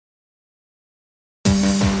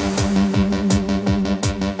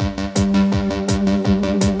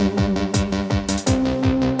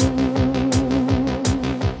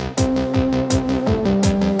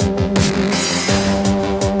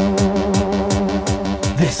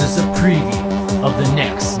preview of the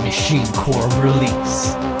next Machinecore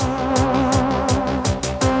release.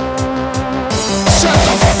 Shut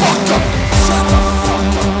the fuck up! Shut the fuck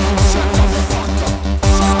up! Shut the fuck up!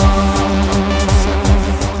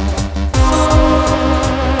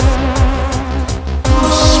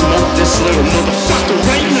 Smoke this little motherfucker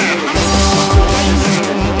right now!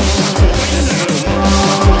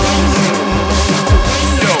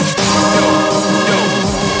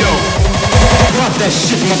 Drop that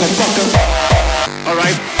shit, motherfucker.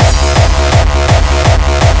 Alright.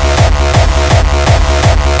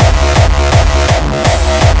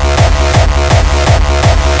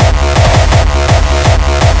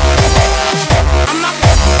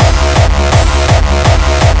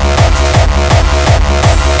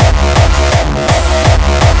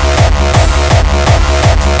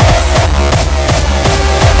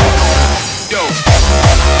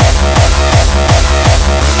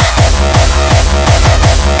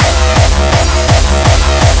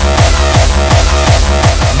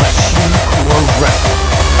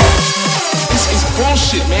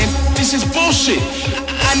 Bullshit, man. This is bullshit.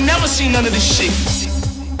 I never seen none of this shit.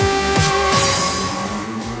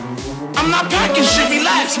 I'm not packing shit.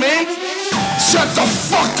 Relax, man. Shut the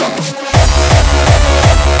fuck up.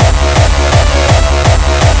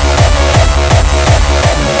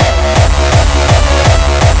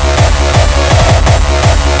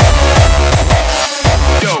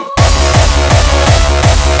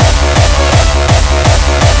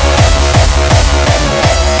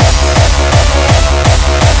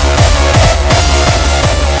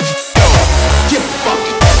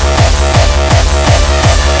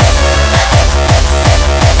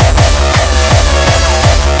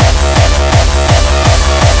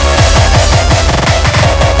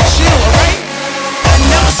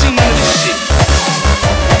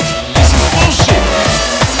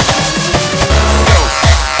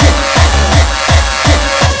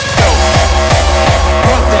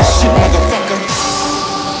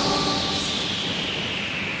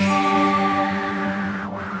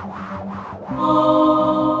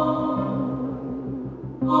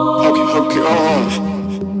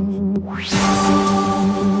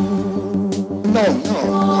 No,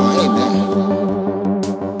 I ain't that.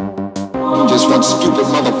 You just one stupid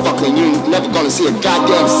motherfucker and you ain't never gonna see a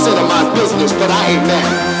goddamn cent of my business, but I ain't that.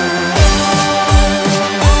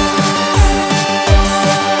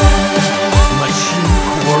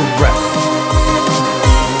 Machinecore Records.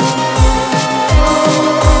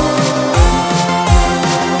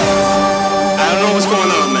 I don't know what's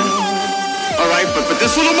going on, man. Alright, but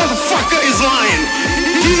this little motherfucker is lying.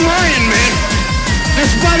 He's lying, man.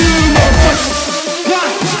 That's why you little motherfucker.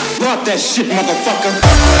 Drop that shit, motherfucker.